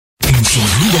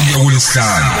Umsombuluko kuya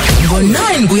kuLesihlanu.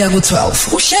 Ngo9 kuya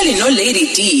ku12 uhleli no Lady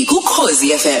D ku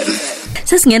Khosi FM.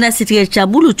 Sesingena sithi ke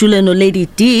jabula ujule no Lady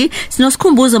D sino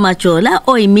Skhumbuzo Majola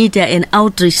media and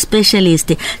outreach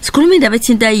specialist. Sikhuluma indaba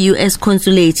ethinta US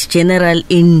Consulate General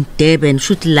in Durban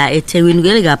shoot la eThekwini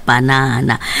kwele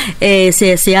kabanana.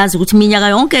 Siyazi ukuthi minyaka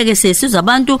yonke ke sesizwe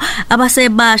abantu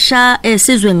abasebasha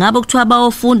sizwe ngabo kuthiwa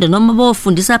bayofunda noma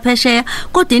bayofundisa phesheya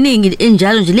kodwa iningi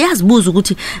enjalo nje liyazibuza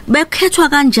ukuthi bekhethwa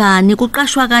kanjani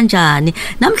kuqashwa kanjani.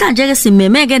 Namhlanje ke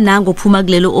simemeke nango phuma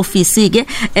kulelo office ke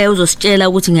uzositshela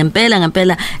ukuthi ngempela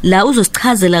la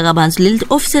uzosichazela kabanzi leli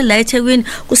office la eThekwini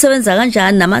kusebenza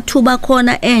kanjani namathuba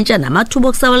akhona entsha namathuba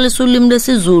okusabalalisa ulimi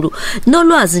lwesiZulu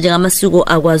nolwazi nje ngamasiko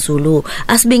akwaZulu.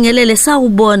 Asibingelele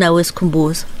sawubona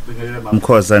wesikhumbuzo.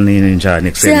 Mkhoza nini njani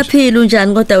ekseni? Siyaphila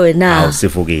unjani kodwa wena? Awu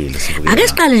sivukile. Ake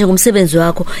siqale nje ngomsebenzi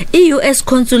wakho. iUS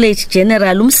Consulate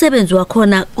General umsebenzi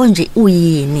wakhona konje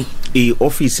uyini?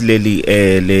 I-office leli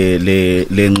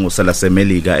lenxusa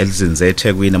laseMelika elizinze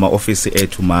eThekwini ama-office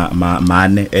ethu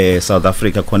mane South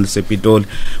Africa khona sePitoli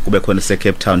kube khona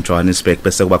seCape Town Johannesburg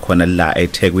bese kuba khona la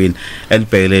eThekwini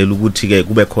elibhekelela ukuthi ke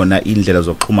kube khona indlela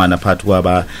zokuxhumana phakathi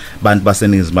kwabantu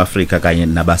baseNingizimu Afrika kanye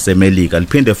nabaseMelika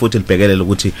liphinde futhi libhekelela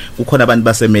ukuthi kukhona abantu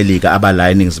baseMelika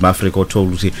abala eNingizimu Afrika othola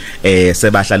ukuthi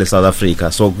sebahlala eSouth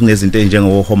Africa so kunezinto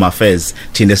enjengo Home Affairs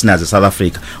thina esinazo eSouth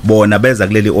Africa bona beza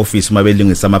kuleli office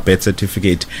mabelungisa ama-birth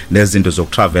certificate nezinto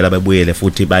zokutravela bebuyele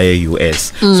futhi baye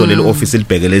US so leli office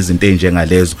libhekele izinto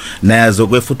enjengalezo nazo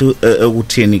kwe futhi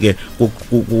ukuthini ke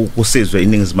kusizwe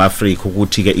iNingizimu Afrika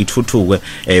ukuthi ke ithuthuke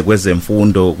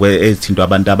kwezemfundo ezithinto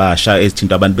abantu abasha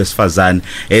ezithinto abantu besifazane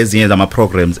ezinye zama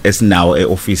programs esinawo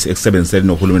eoffice ekusebenziseni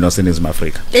nohulumeni waseNingizimu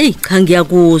Afrika. Cha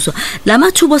ngiyakuzwa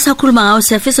lamathuba sakhuluma ngawo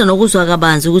siyafisa nokuzwa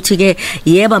kabanzi ukuthi ke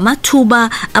yeba mathuba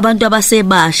abantu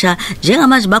abasebasha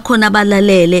njengamanje bakhona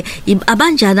abalalele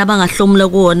abanjani abangahlomula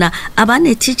kuona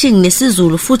abane teaching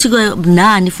nesiZulu futhi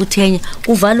nani futhi enye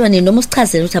kuvalwa nini noma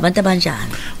usichazele ukuthi abantu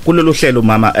abanjani kulolu hlelo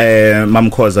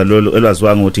mamkhoza lolu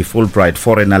elwaziwa ngokuthi Fulbright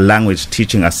Foreign Language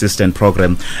Teaching Assistant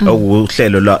Program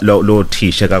okuhlelo lo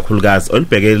thisha kakhulukazi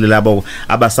olibhekele labo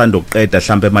abasanda ukuqeda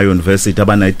mhlawumbe ema university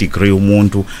abana degree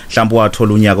umuntu mhlawumbe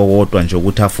wathola unyaka wodwa nje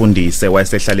ukuthi afundise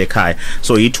wayesehlala ekhaya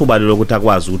so ithuba lokuthi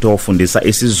akwazi ukuthi ofundisa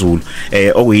isiZulu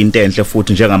okuyinto enhle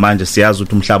futhi njengamanje siyazi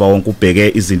ukuthi umhlaba wonke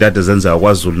ubheke izinto ezenziwa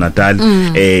kwaZulu Natal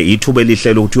ithuba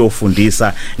elihle lokuthi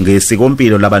uyofundisa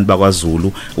ngesikompilo labantu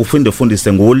bakwaZulu uphinde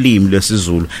ufundise ngolimi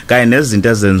lwesiZulu kanye nezinto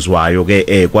ezenziwayo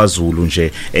ke kwaZulu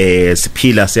nje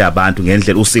siphila siyabantu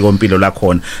ngendlela usikompilo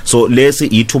lakhona so lesi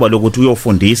ithuba lokuthi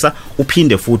uyofundisa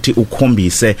uphinde futhi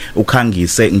ukhombise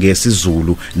ukhangise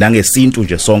ngesiZulu nangesintu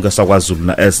nje sonke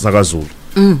sakwaZulu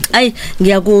Ay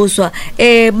ngiyakuzwa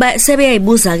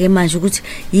sebeyayibuza ke manje ukuthi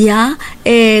ya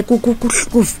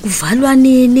kuvalwa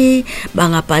nini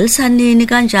bangabhalisa nini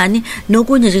kanjani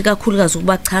nokunye nje kakhulukazi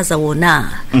ukubachaza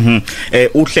wona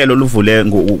uhlelo luvule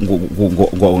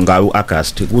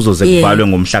ngo-August kuzoze kuvalwe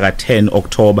ngomhla ka10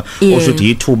 October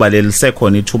oshuthi ithuba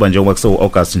lelisekhona ithuba njengoba kuse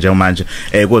August njengamanje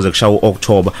kuze kushawa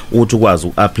uOctober ukuthi ukwazi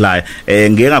ukuapply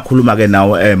ngeke ngakhuluma ke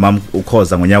nawe mam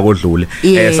ukhoza ngonyaka odlule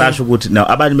sasho ukuthi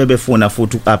abantu bebefuna futhi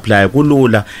uapply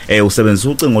kulula usebenzisa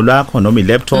ucingo lwakho noma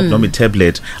ilaptop noma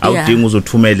itablet awudingi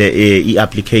uzothumele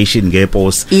iapplication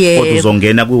ngepost kodwa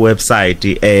uzongena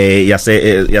kwiwebsite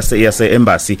yase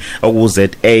embassy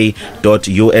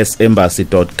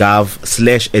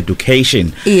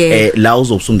za.usembassy.gov/education la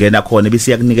uzosungena khona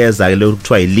bisiyakunikeza ke lo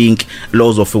kuthiwa ilink lo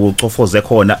uzofika ucofoze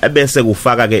khona ebese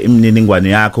kufaka ke imininingwane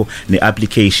yakho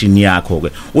neapplication yakho ke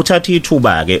uthatha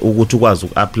ithuba ke ukuthi ukwazi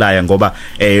ukuapply ngoba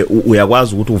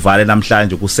uyakwazi ukuthi uvale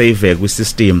namhlanje kusave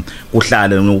kwisystem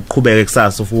kuhlale nokuqhubeka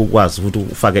kusasa ukwazi ukuthi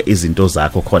ufake izinto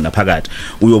zakho khona phakathi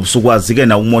uyobusukwazi ke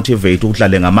na umotivate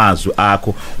ukudlale ngamazwi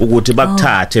akho ukuthi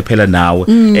bakuthathe phela nawe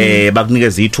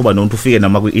bakunikeza ithuba nomuntu ufike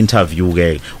nama kwi-interview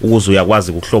ke ukuze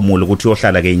uyakwazi ukuhlomula ukuthi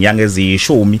uyohlala ke inyanga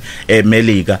eziyishumi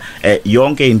eMelika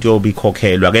yonke into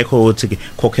yobikhokhelwa akekho ukuthi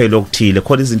khokhelwa okuthile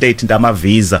khona izinto ezithinta ama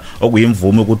visa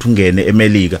okuyimvume ukuthi ungene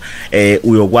eMelika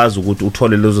uyokwazi ukuthi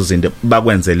uthole lezo zinto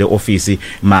bakwenzele office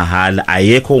mahala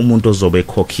ayekho umuntu ozobe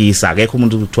ekhokhisa akekho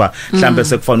umuntu ukuthiwa mhlambe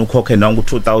sekufanele ukhokhe nonke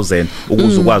u2000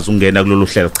 ukuze ukwazi ungena kulolu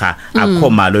hlelo cha akho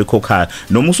mali oyikhokhayo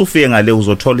noma usufike ngale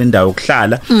uzothola indawo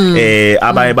yokuhlala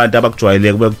abanye abantu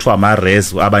abakujwayeleke bekuthiwa ama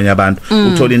res abanye abantu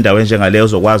uthola indawo enjengaleyo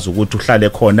uzokwazi ukuthi uhlale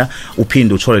khona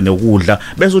uphinde uthole nokudla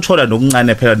bese uthola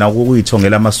nokuncane phela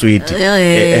nakuyithongela amaswidi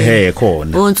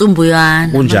khona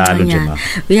onsumbuyana kunjalo nje ma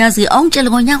uyazi awungitshele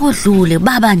ngonyaka odlule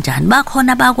baba njani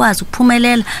bakhona bakwazi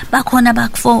ukuphumelela bakhona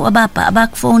Kapa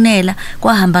abakufonela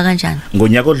kwahamba kanjani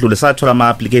ngonyaka odlule sathola ama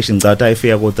application ngicatha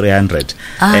ayifika ku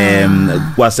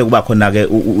 300 kwase kuba khona ke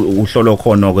uhlolo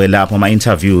khona ke lapho ama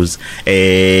interviews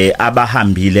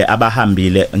abahambile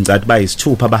ngicathi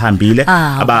bayisithupha abahambile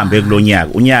abahambe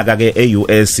kulonyaka unyaka ke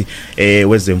eUS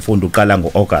wezemfundo uqala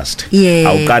ngoAugust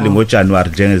awuqali ngoJanuary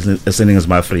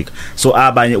njengeseningizimu Afrika so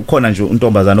abanye ukhona nje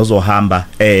untombazana ozohamba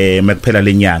mekuphela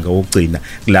lenyanga ukugcina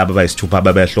kulabo bayisithupha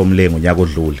ababehlomle ngonyaka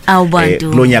odlule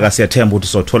kulonyaka siyathemba ukuthi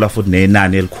sothola futhi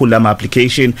nenani elikhulu ama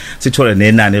application sithola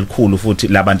nenani elikhulu futhi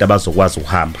labantu abazokwazi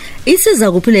ukuhamba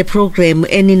isiza kuphi le program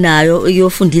eninayo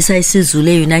yofundisa isiZulu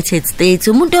eUnited States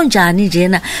umuntu onjani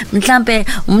njena mhlambe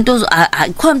umuntu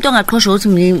khona umuntu ongaqhosha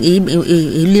ukuthi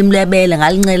ilimi lebele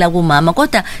ngalincela kumama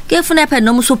kodwa kuyefuna phela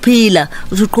noma usuphila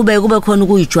usuqhubeka kube khona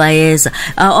ukuyijwayeza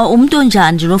umuntu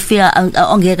onjani nje nofika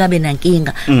ongeke abe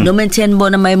nankinga noma entheni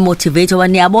bona my motivator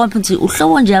waniyabona ukuthi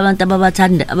uhlobo nje abantu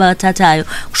abathathayo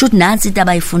kusho ukuthi nansi into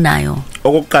abayifunayo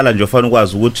okokuqala nje ufana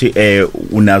ukwazi ukuthi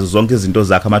unazo zonke izinto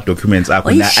zakhe ama documents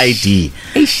akho na ID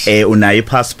una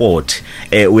i-passport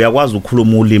uyakwazi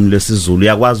ukukhuluma ulimi lwesiZulu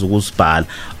uyakwazi ukusibhala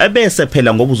ebese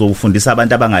phela ngoba uzofundisa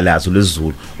abantu abangalazi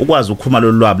lwesiZulu ukwazi ukukhuluma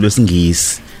lo lwabo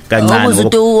lwesingisi kancane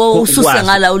ususe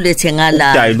ngala ulethe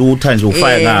ngala udayilutha nje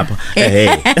ufaya ngapha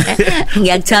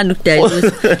ngiyakuthanda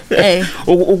ukudayilutha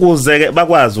ukuze ke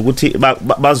bakwazi ukuthi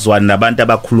bazwane nabantu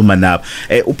abakhuluma nabo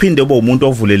uphinde ube umuntu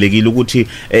ovulelekile ukuthi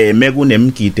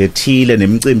mekunemgidi ethile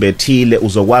nemicimbi ethile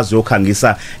uzokwazi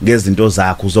ukukhangisa ngezinto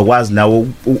zakho uzokwazi nawe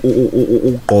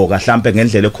ugqoka mhlambe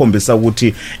ngendlela ekhombisa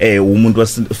ukuthi umuntu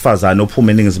wesifazana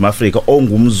ophuma eningizimu Afrika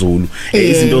ongumZulu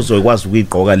izinto ozokwazi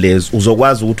ukuyigqoka lezo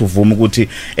uzokwazi ukuthi uvume ukuthi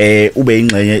ube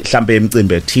ingxenye mhlambe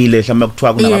emicimbi ethile mhlambe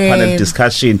kuthiwa kunama panel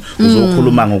discussion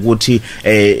uzokhuluma ngokuthi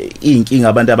inkinga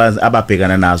abantu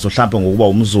ababhekana nazo mhlambe ngokuba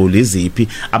umZulu iziphi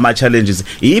ama challenges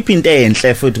iyiphi into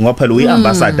enhle futhi ngoba phela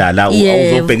uyiambassador la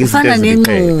uzobheka izinto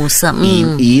ezinenxusa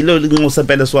yilo linxusa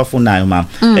phela siwafunayo mama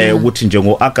ukuthi nje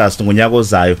ngoAugust ngonyaka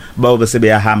ozayo babe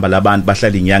sebeyahamba labantu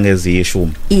bahlala inyanga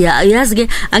eziyishumi yazi ke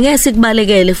angeke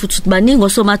sikubalekele futhi ukuthi baningi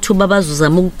osomathuba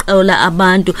bazozama ukuqola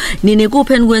abantu nini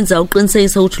kuphi enikwenza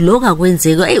uqinisekisa ukuthi lokho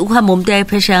akwenzeka uhamba umuntu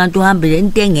ayiphesheya kanti uhambe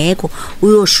into engekho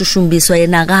uyoshushumbiswa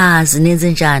yena akazi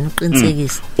nenze njani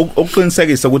uqinisekisa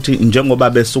ukuqinisekisa ukuthi njengoba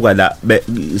besuka la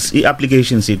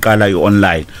i-application siqala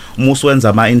online umusu wenza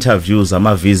ama interviews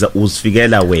ama visa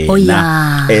usifikela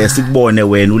wena sikubone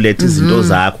wena ulethe izinto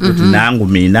zakho ukuthi nangu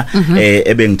mina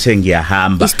ebengithe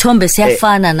ngiyahamba isithombe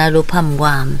siyafana nalo phambi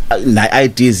kwami na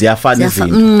ID ziyafana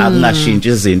izinto akungashintsha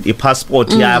izinto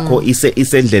i-passport yakho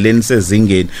isendleleni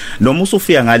sezingeni noma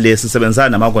usufika ngalesi sebenzana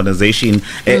nama organization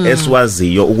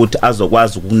esiwaziyo ukuthi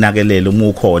azokwazi ukunakelela uma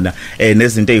ukhona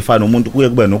nezinto ezifana umuntu kuye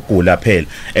kube nokugula phela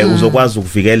uzokwazi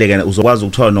ukuvikeleka uzokwazi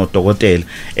ukuthola nodokotela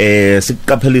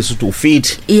sikuqaphelisa ukuthi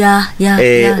ufit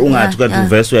ungathi kanti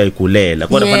uvese uyayigulela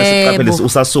kodwa fanele siqaphelise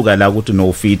usasuka la ukuthi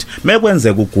no fit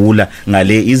mekwenzeka ugula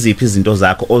ngale iziphi izinto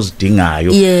zakho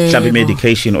ozidingayo mhlawumbe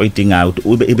medication oyidingayo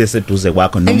ukuthi ibe seduze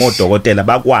kwakho noma odokotela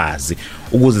bakwazi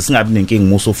ukuze singabi nenkingi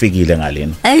muso ufikile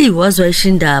ngalena wazwa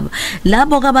ishindaba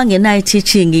labo kabangenayo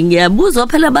teaching ngiyabuza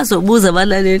phela bazobuza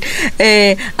abalaleli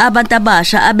abantu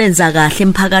abasha abenza kahle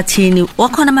emphakathini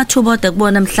wakhona amathuba odwa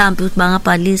kubona mhlawumbe ukuthi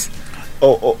bangabhalisa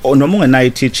noma ungenayo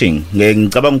teaching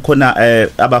ngicabanga khona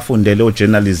abafundele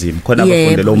journalism khona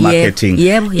abafundele marketing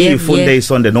ifunde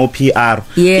isonde no PR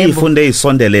ifunde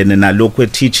isondelene nalokho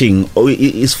teaching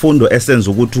isifundo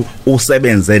esenza ukuthi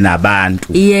usebenze nabantu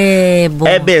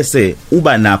ebese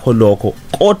uba nakho lokho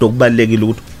kodwa kubalekile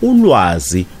ukuthi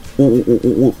ulwazi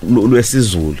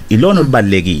lwesiZulu ilona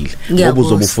olubalekile ngoba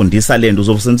uzobufundisa lento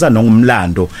uzobusebenzisa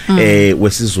nongumlando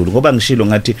wesiZulu ngoba ngishilo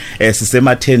ngathi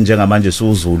sisema 10 njengamanje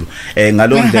siZulu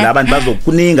ngalo ndlela abantu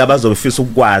bazokuninga bazofisa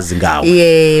ukwazi ngawo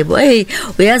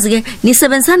uyazi ke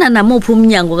nisebenzisana namuphi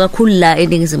umnyango kakhulu la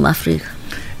eningizimu Afrika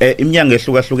iminyango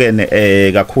ehlukahlukene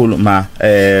kakhulu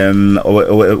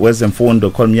wezemfundo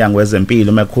khona iminyango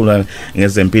wezempilo makhulu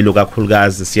ngezempilo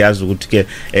kakhulukazi siyazi ukuthi ke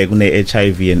kune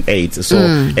HIV and AIDS so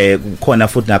khona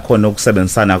futhi nakhona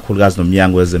ukusebenzisana kakhulukazi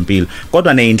nomnyango wezempilo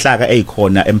kodwa nezinhlaka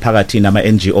ezikhona emphakathini ama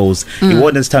NGOs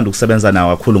iwona esithanda ukusebenza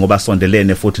nawo kakhulu ngoba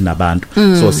sondelene futhi nabantu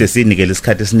so sesinikele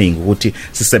isikhathi esiningi ukuthi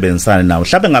sisebenzisane nawo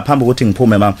mhlawumbe ngaphambi ukuthi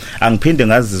ngiphume angiphinde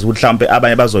ngazizwe ukuthi mhlawumbe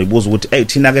abanye bazoyibuza ukuthi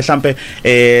thina ke mhlawumbe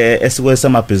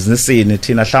esikwesema emabhizinisini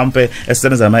thina mhlambe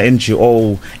esisebenza ama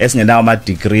NGO esingenawo ama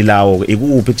degree lawo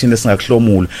ikuphi thina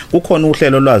singakuhlomula kukhona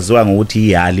uhlelo lwaziwa ngokuthi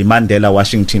iYali Mandela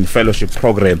Washington Fellowship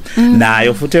Program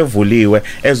nayo futhi evuliwe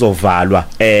ezovalwa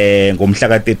ngomhla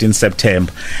ka13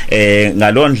 September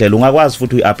ngalondlela ungakwazi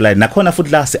futhi uapply nakhona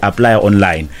futhi la si apply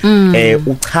online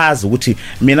uchaza ukuthi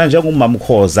mina njengomama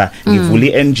Ukhoza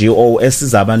ngivula iNGO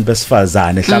esiza abantu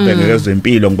besifazane mhlambe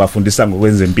ngezempilo ngibafundisa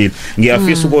ngokwezempilo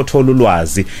ngiyafisa ukuthola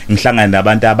ulwazi ngihlangana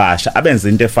nabantu abasha abenza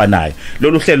into efanayo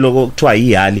lolu hlelo lokuthiwa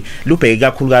iYali lubheke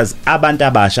kakhulukazi abantu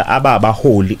abasha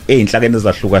ababaholi einhlakeni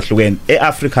ezahlukahlukene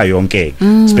eAfrica yonke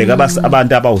sibheka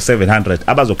abantu abawu700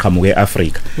 abazoqhamuka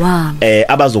eAfrica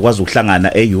abazokwazi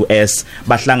ukuhlangana eUS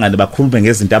bahlangane bakhulume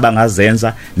ngezinto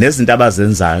abangazenza nezinto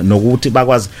abazenzayo nokuthi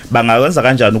bakwazi bangawenza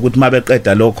kanjani ukuthi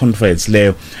mabeqeda lo conference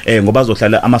leyo ngoba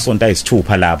bazohlala amasonto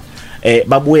ayisithupha lapho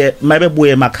babuye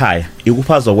mabebuye emakhaya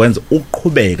ikupha zokwenza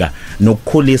ukuqhubeka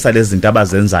nokukhulisa lezi zinto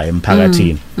abazenzayo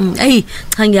emphakathini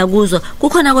cha ngiyakuzwa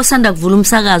kukhona kosanda kuvula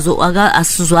umsakazo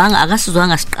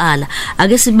akasizwanga siqala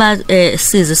ake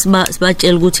size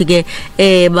sibatshela ukuthi ke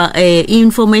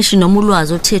information noma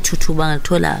ulwazi othe thuthu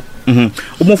bangathola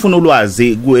uma ufuna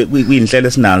ulwazi kwinhlelo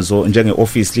esinazo njenge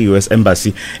office leUS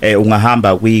Embassy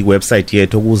ungahamba kwi website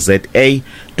yethu ku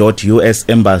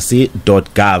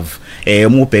za.usembassy.gov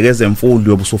uma ubheke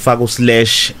ezemfundo yobusufaka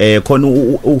uslash khona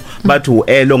bathi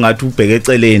uelo ngathi ubheke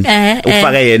eceleni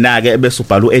ufake yena ke bese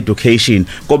ubhala ueducation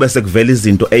kobe sekuvela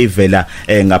izinto ezivela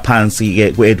ngaphansi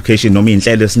ke kueducation noma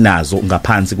inhlelo esinazo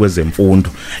ngaphansi kwezemfundo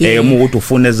uma ukuthi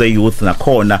ufuna eze youth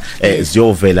nakhona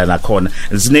ziyovela nakhona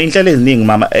zineinhlelo eziningi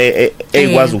mama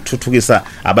ekwazi ukuthuthukisa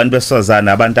abantu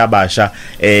besifazana abantu abasha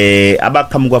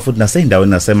abaqhamuka futhi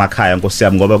naseyindaweni nasemakhaya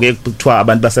nkosiyami ngoba kuyekuthiwa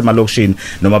abantu basemalokishini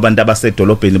noma abantu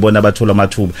abasedolobheni bona bathola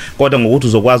amathuba kodwa ngokuthi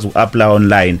uzokwazi ukuapply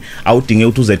online awudinge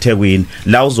ukuthi uze eThekwini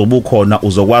la uzobukhona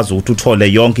uzokwazi ukuthi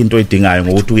uthole yonke into oyidingayo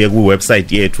ngokuthi uye ku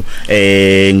website yethu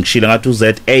ngishila ngathi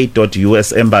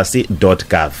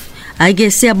za.usembassy.gov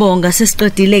Ake siyabonga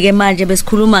sesiqedile ke manje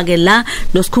besikhuluma ke la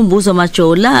noSkhumbuzo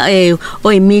Majola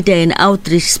oyimedia and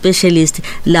outreach specialist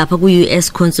lapha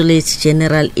ku-US Consulate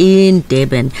General in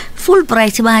Durban.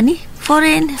 Fulbright bani?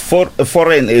 Foreign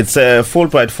it's a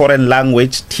Fulbright foreign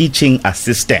language teaching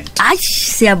assistant.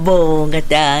 Siyabonga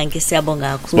danke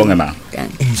siyabonga kakhulu. Sibonge ma.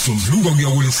 Umsombuluko kuya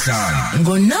kulesihlanu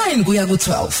ngo9 kuya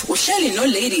ku12 uhleli no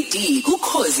Lady D ku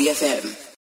Khosi FM.